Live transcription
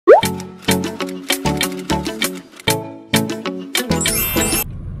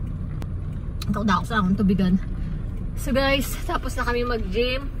Daw sa akong tubigan. So guys, tapos na kami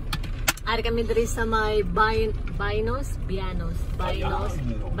mag-gym. Ari kami diri sa may Bayanos.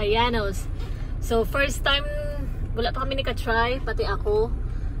 So first time, wala pa kami nika-try, pati ako.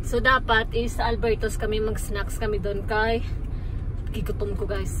 So dapat is sa Albertos kami mag-snacks kami doon kay gigutom ko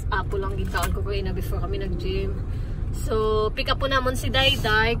guys. Apo lang gitaon ko na before kami nag-gym. So pick up po namon si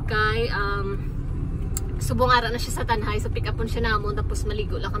Dayday kay subong ara na siya sa Tanhay. So pick up po siya namon tapos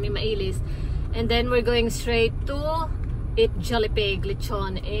maligo lang kami mailis. And then we're going straight to eat Jollibee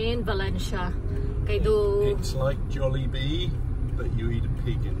lechon in Valencia. Kay do it's like Jollibee, but you eat a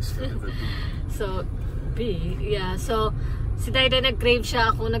pig instead of a bee. So bee, yeah. So si Dayday nag-crave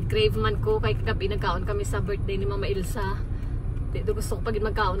siya, ako nag-crave man ko kay kagabi nagkaon kami sa birthday ni Mama Ilsa. Dito gusto ko pagin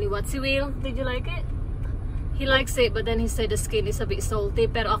magkaon ni what si Will. Did you like it? He likes it, but then he said the skin is a bit salty.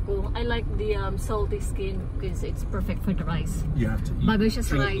 Pero ako, I like the salty skin because it's perfect for the rice. You have to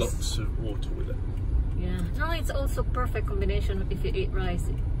drink lots of water with it. Yeah. No, it's also perfect combination if you eat rice.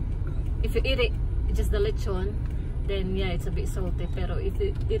 If you eat it just the lechon, then yeah, it's a bit salty. Pero if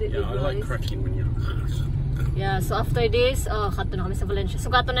you eat it with rice, I like cracking when you. Yeah. So after this, kato na kami sa Valencia.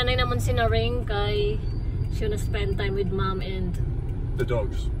 So kato na naman si Naring kay she wanna spend time with mom and the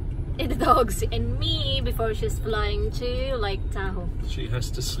dogs. And the dogs and me before she's flying to Lake Tahoe. She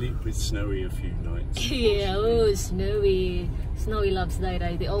has to sleep with Snowy a few nights. Yeah, oh, Snowy. Snowy loves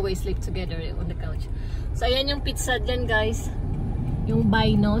Dayday. They always sleep together on the couch. So ayan yung pizza dyan guys. Yung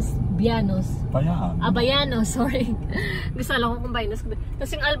Bayanos. Bayanos, sorry. Gusto lang ko kung Bayanos.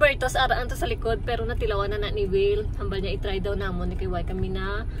 Tapos yung Albertos, araan to sa likod. Pero natilawan na ni Will. Hambal niya itry daw namon. Kay Wai kami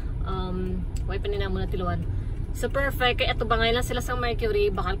na Wai pa ni namon natilawan. So perfect. Kaya ito bangay lang sila sa Mercury.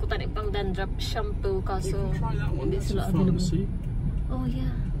 Bakal ko tanin pang dandruff shampoo. Kaso hindi sila available. Oh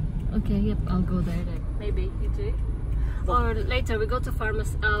yeah. Okay, yep. I'll go there then. Maybe you too. Or later we go to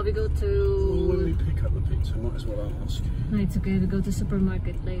pharmacy. We go to. Well, when we pick up the pizza, might as well ask. No, it's okay. We go to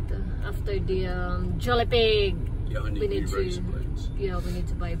supermarket later after the Jollibee. Yeah, I need new razor blades. Yeah, we need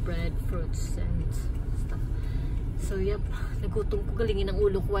to buy bread, fruits, and stuff. So yep. Nagutom ko galingin ang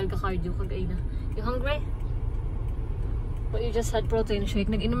ulo ko while ka-cardio kagay na. You hungry? But you just had protein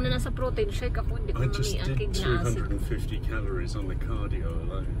shake. Nag-inom na sa protein shake ako. Hindi ko I just did 250 calories on the cardio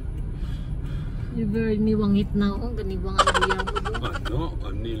alone. You're very niwangit now. Oh, ganiwang ang liyaw mo. I'm not.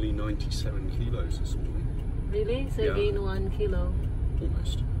 I'm nearly 97 kilos this morning. Really? So you gain 1 kilo?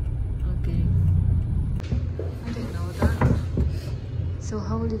 Almost. Okay. I didn't know that. So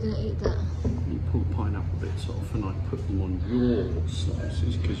how are you gonna eat that? You pull pineapple bits off and I put them on your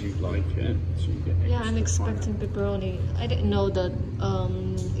slices because you like it. So you get extra. Yeah, I'm expecting pepperoni. I didn't know that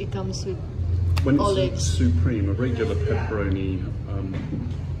it comes with when olives. It's supreme, a regular pepperoni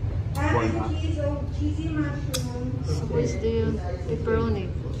won't have. So where's the pepperoni?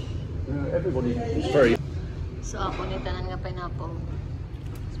 Everybody is very. So ako nitanan nga pineapple.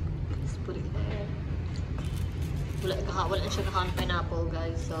 Let's put it there. Wala siya kakaon pineapple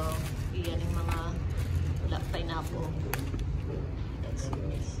guys. So iyan yung mga wala pineapple. That's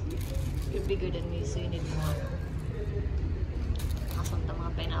yours. You're bigger than me so you need more. Nakasanta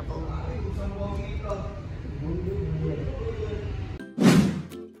mga pineapple.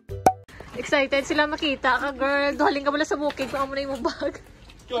 Excited sila makita ka girl. Duhaling ka mula sa bukid kung amo na yung bag.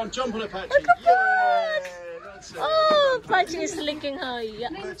 Go on, jump on it, Patchy. Yeah, that's it. Oh, Patchy is licking her. Yeah.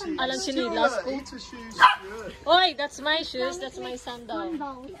 Alam chinilas ko. Oy, that's my shoes. That's my sandal.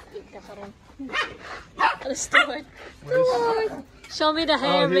 Stuart. Show me the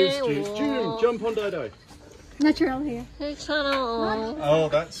hair, man. June, jump on Dodo. Natural hair. Hey, channel. Oh,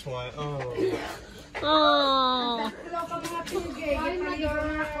 that's why. Oh.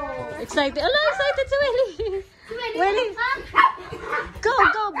 Excited. Oh, excited si Welly. Welly. Go,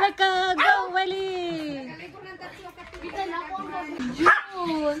 Becca. Go, Welly.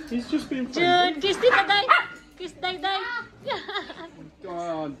 June. He's just been June, kiss Day. Kiss Day. Go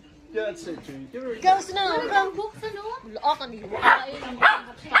on. Yeah, that's it, June. Give her a go, Snow. Go. Oh, kaniwa.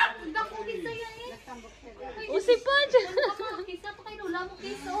 Usi pa, June.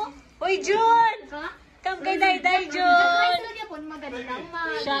 Hoy, June. Come kay Day, June.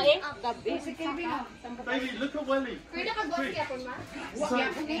 Siya gabi. Baby, look at Welly.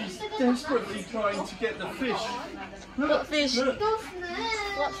 He's desperately trying to get the fish. What fish? Look.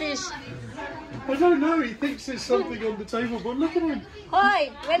 What fish? I don't know, he thinks there's something on the table, but look at him.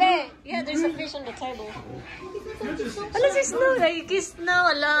 Hoy, Welly. Yeah, there's a fish on the table. Wala si Snow. Kiss na.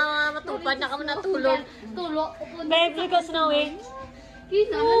 Wala. Matupad na kami natulog. Babe, look at Snowy.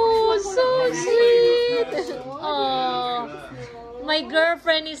 Oh, so sweet. Oh, my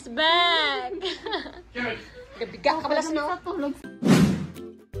girlfriend is back. Gabiga ka pala, Snow.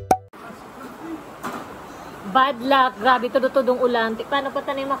 Bad luck. Grabe, tudong ulan. Paano pa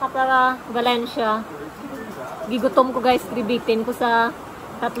tayo makapara Valencia? Gigutom ko guys. Tribitin ko sa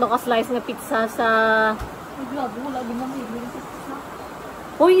 3 ka slice na pizza sa... Ay, grabe. Wala ginamigin.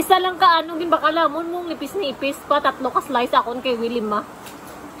 Uy, isa lang ka. Anong ginbakalamon mong nipis-nipis pa. 3 ka slice akon kay Willie ma.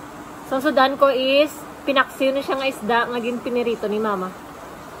 So, sudan ko is pinaksiw na siya nga isda. Naging pinirito ni mama.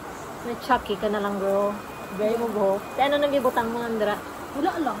 Na-chucky ka na lang, bro. Very mo go. Sa ano nagibutang mo, Andra?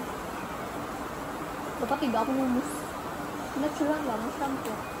 Wala lang. Dapat tiga ako mumus. Natural lang.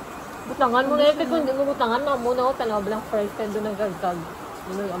 Shampoo. Butangan mo na. Kung hindi mo butangan, muna ako tanaw bilang first time doon nagagag.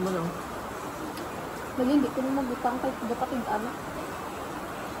 Ano yung amo lang. Lagi hindi ko na magbutang kahit dapat tiga na.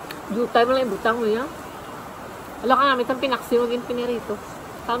 Jutay mo lang yung butang mo yan. Wala ka namin itong pinaksi. Maging pinirito.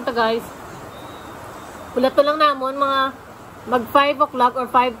 Kanta guys. Ulat to lang namon mga mag 5 o'clock or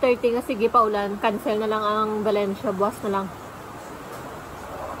 5:30 nga sige pa ulan. Cancel na lang ang Valencia. Buwas na lang.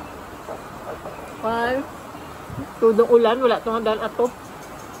 5. Tudong ulan. Wala itong daan ato.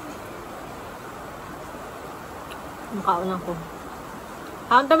 Makaulang ko.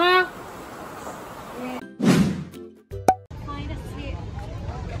 Kanta mo na.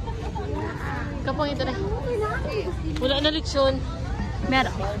 Kapong ito na. Wala na leksyon.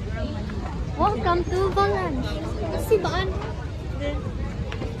 Meron. Welcome to Valencia. Sibaan.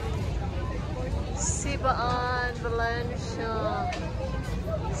 Sibaan, Valencia.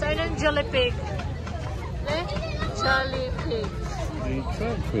 Saan ang Jolly Pig? Eh? Jolly Pig.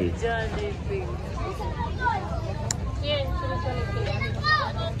 Exactly. Jolly Pig. Yan, sila Jolly Pig.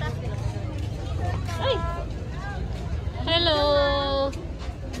 Ay! Hello!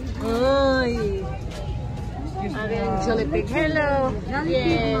 Ay! Ariang Jolly Pig. Hello!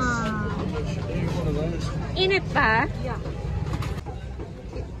 Yes! Init pa? Yeah.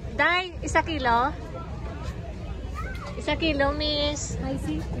 Dai, 1 kilo? 1 kilo, miss.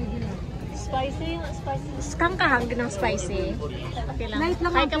 Spicy? Spicy? Spicy? Kangkahang ng spicy. Okay lang. Light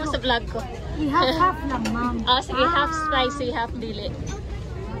lang Hi ako, ka mo pero- sa vlog ko. I-half lang, ma'am. Sige, half spicy, half dili.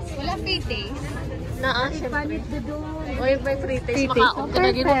 Wala free taste. Na, syempre. Ipalit na doon. Oy, may free taste. Free taste. Makaon ka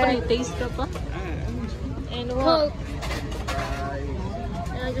lagi mo Perfect. free taste ka pa. And what?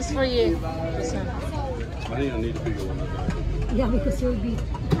 Just for you. This one. I think I need a bigger one. Yeah, because you'll be.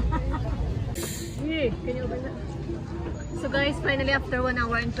 Yeah, can you open that? So guys, finally after 1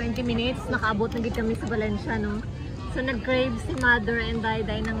 hour and 20 minutes, nakaabot na gid kami sa Valencia, no? So nag-crave si Mother and Dai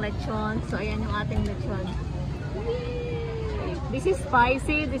ng lechon. So ayan yung ating lechon. This is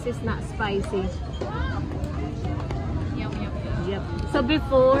spicy, this is not spicy. Yep. So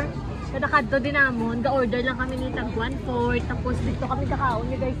before, nadakadto din namon, ga-order lang kami ni tag 1/4, tapos dito kami kakaon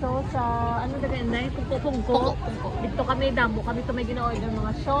ni guys so sa ano daga inday, pungko. Dito kami damo, kami to may gina-order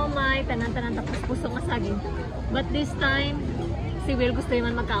mga siomai, tanan-tanan tapos puso nga saging. But this time, si Will gusto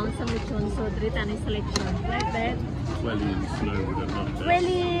naman magkaon sa lechon, so dito na sa lechon. Right, Beth? Welly and snow with a lot of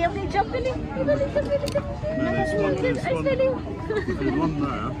Willie, okay, jump, Willie. Willie. There's one there.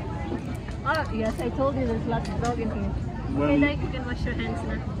 Oh, yes, I told you there's lots of dog in here. Well, Okay, like, you can wash your hands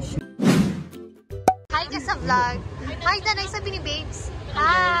na. Hi ka sa vlog. Hi, Danay, sabi ni Babes.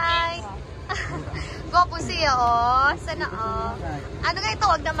 Hi! Gwapo siya, oh. Sana, oh. Ano nga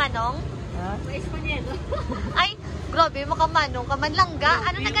itawag na manong? May Espanyol. Ay, grabe, makamanong ka man langga.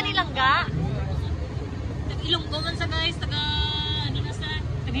 Ano na ganilangga? Ilonggo man sa guys, ano na sa,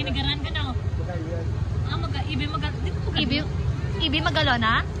 taga-hinigaran ka na. Ibi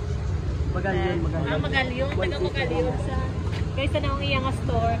magalona? Magalyon. Taga-Magalyon sa, guys, na ang iyang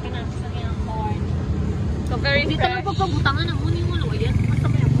store, kanang sa iyang corn. So, very Dito fresh. mo pagpabutangan ang uning mo, Loyan. Basta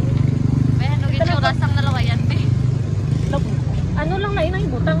may ako. May ano, gitsura sang nalawayan, be. Ano lang na inang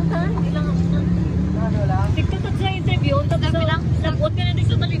butang ka? Ilang ako na. Ano lang? TikTok sa interview, tapos nag-out ka na din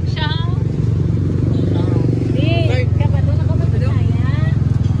sa Valencia. Di, kabalo na ka mag-saya.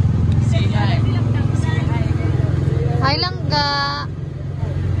 Say hi. Hi, langga.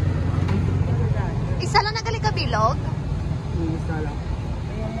 Isa lang nagali ka bilog? Isa lang.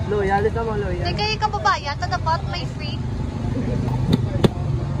 Loyal ka mo, loyal. Hindi kayo kababayan, dapat may free.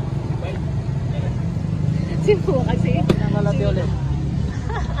 Sino kasi? Namalati ulit.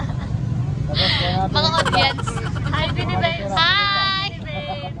 Mga audience. Hi, Bini Babes. Hi!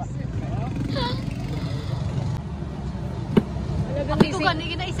 Hindi ko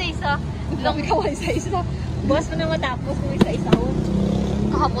ganigin na isa-isa. Lang ikaw isa-isa. Boss mo na matapos kung isa-isa.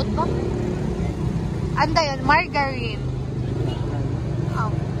 Kahamot ba? Anda yun, margarine. Oh.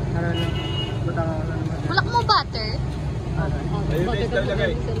 Ano na? Butang ako na naman. Wala mo butter?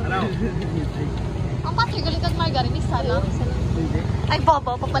 Ang butter, galing kag margarine, isa lang. Hindi. Ay,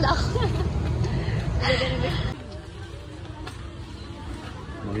 bobo pa pala ako.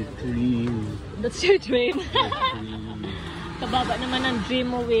 My dream. That's your dream. My dream. Kababa naman ng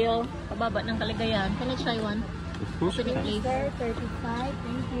dream mo, Will. Kababa ng kaligayahan. Can I try one? Of course. Pretty please. 35,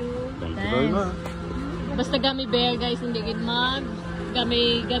 thank you. Thank you very much. Basta gummy bear, guys. Hindi gid mag.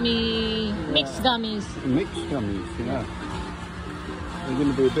 Mixed gummies. Mixed gummies, yeah. They're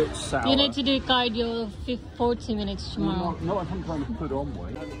going to be a bit sour. You need to do cardio 40 minutes tomorrow. Not if I'm trying to put on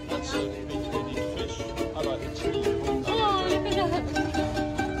weight. That's certainly been fish. I like the chili. Oh, look at that.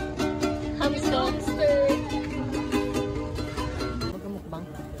 Hamster. Magkamukbang.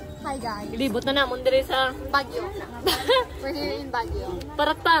 Hi guys. Ilibot na namon diri sa Baguio. We're here in Baguio.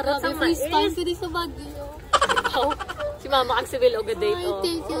 Parat-parat sa First time mais. ko din sa Baguio. Si Mama ang civil og date. Hi,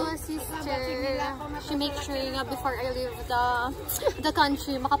 thank you, sister. She makes sure nga before I leave the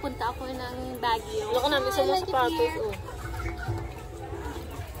country, makapunta ako ng Baguio. Wala ko namin sa mga sapatos. Oh.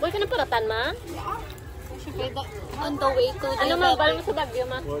 Boy ka na paratan, ma? Siyempre, on the way to the... Ano ma? Bala mo sa Baguio,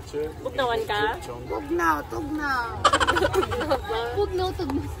 ma? What's it? Bugnawan ka? Tugnaw.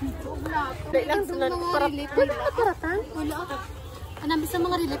 Dahil lang sunan. Wala ka paratan? Wala ako. Anami sa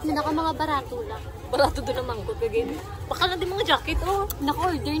mga relate nila ka mga barato lang. Barato doon ang mangkot. Baka na din mga jacket, oh.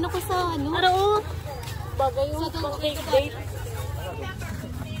 Naka-order na ko sa ano. Ano, oh. Bagay yung date.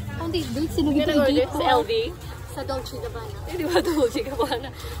 Ang date, sino Hindi gito nag-order date sa ko? LD. Sa Dolce Gabbana. Hindi ba Dolce Gabbana?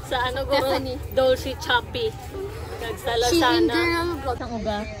 Sa ano ko? Stephanie. Dolce Choppy. Nagsala She in sana. girl vlog. Ang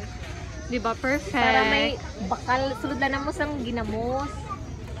uga. Diba? Perfect. Para may bakal. Sulod na mo sang ginamos.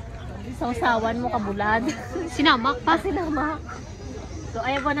 Sausawan mo kabulad. Sinamak pa. Sinama. So,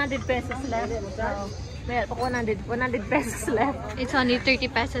 I have 100 pesos left. So, may 100 pesos left. It's only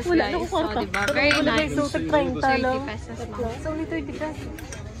 30 pesos Wala guys. na So, kwarta. diba? Very nice. So, 30 lang. 30 pesos lang. It's only 30 pesos.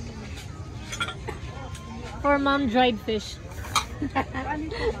 For mom, dried fish.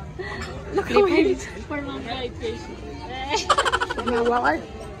 Look how it is. For mom, dried fish.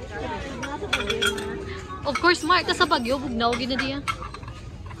 Of course, Mark, sa Baguio, bugnaw, ginadiya.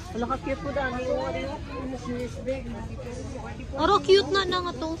 Wala ka cute po dami. Aro, cute na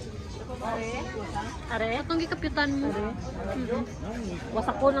nga to. Are? Atong gikapitan mo.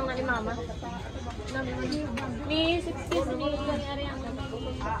 Wasak ko ng ni mama. Miss, excuse me. Are ang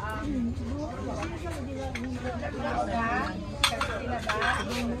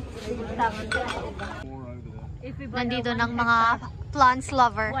Nandito ng mga plants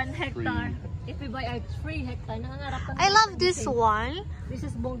lover. 1 hectare. If we buy our 3 hectare, nangangarap ka. I love this one. This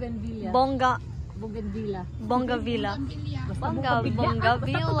is Bougainvillea. Bongavilla. Bougainvillea. Bongavilla.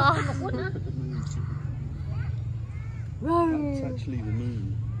 That's actually the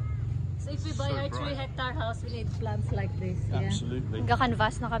moon. So if we buy our 3 hectare house, we need plants like this. Yeah. Absolutely.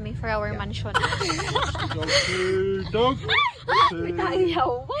 Nagka-canvas na kami for our mansion. Dog.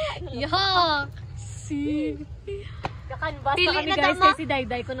 Yuck! See? Kakanvas Pili na kami na guys tama. kasi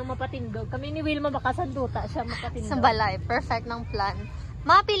dayday ko nung mapatindog. Kami ni Wilma baka sanduta siya mapatindog. Sa balay. Perfect ng plan.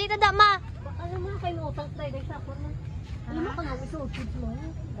 Ma, pili na da, ma! Baka naman kayo utang dayday sa ako na. Alam mo ka nga, may orchids mo.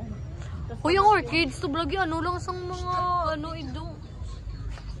 Uy, yung orchids, to vlog ano lang sa mga, ito.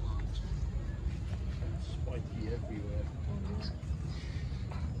 Spiky everywhere.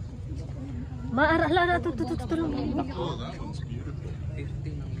 Maarala na, tutulong. Oh, that one's beautiful.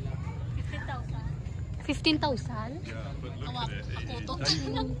 15,000? Yeah, but look at it.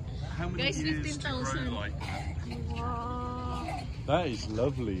 How many Guys, years to 15,000. grow like that? Wow. That is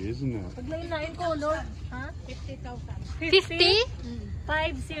lovely, isn't it? Paglain color, ha? 50,000. 50? 50?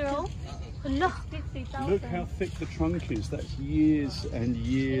 Hala. 50,000. Look how thick the trunk is. That's years and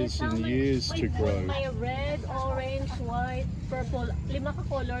years and years to grow. May red, orange, white, purple. 5 ka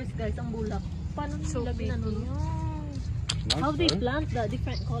colors guys ang bulak. Paano So nila big. ginano? Nice, How they though. plant the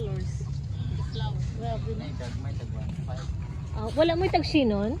different colors? Well, wala mo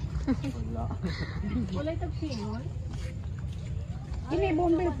itagsinon? Wala itagsinon? Ini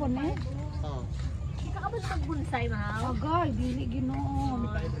bombil po na. Ika ka ba mag-bonsai, mahal? Agay, dili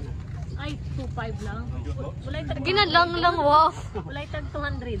ginoon. Ay, 2.5 lang. Wala itag Ginalang lang, wow. Wala itag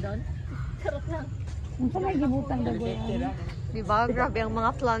 200 doon. Charot lang. Unsa may gibutang dagoyan? Diba? Grabe ang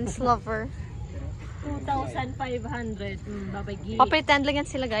mga plants lover. 2,500. Babay-gi. Papretend lang yan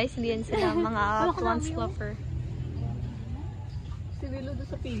sila guys. Hindi yan sila mga plants lover. Si Willow doon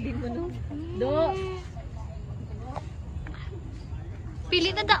sa piling mo, no? Do!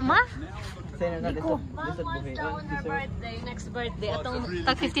 Pili na da, ma? Mom wants daw on her birthday, next birthday. Atong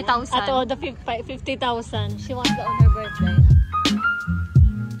Tag 50,000. Ato, the 50,000. She wants that on her birthday.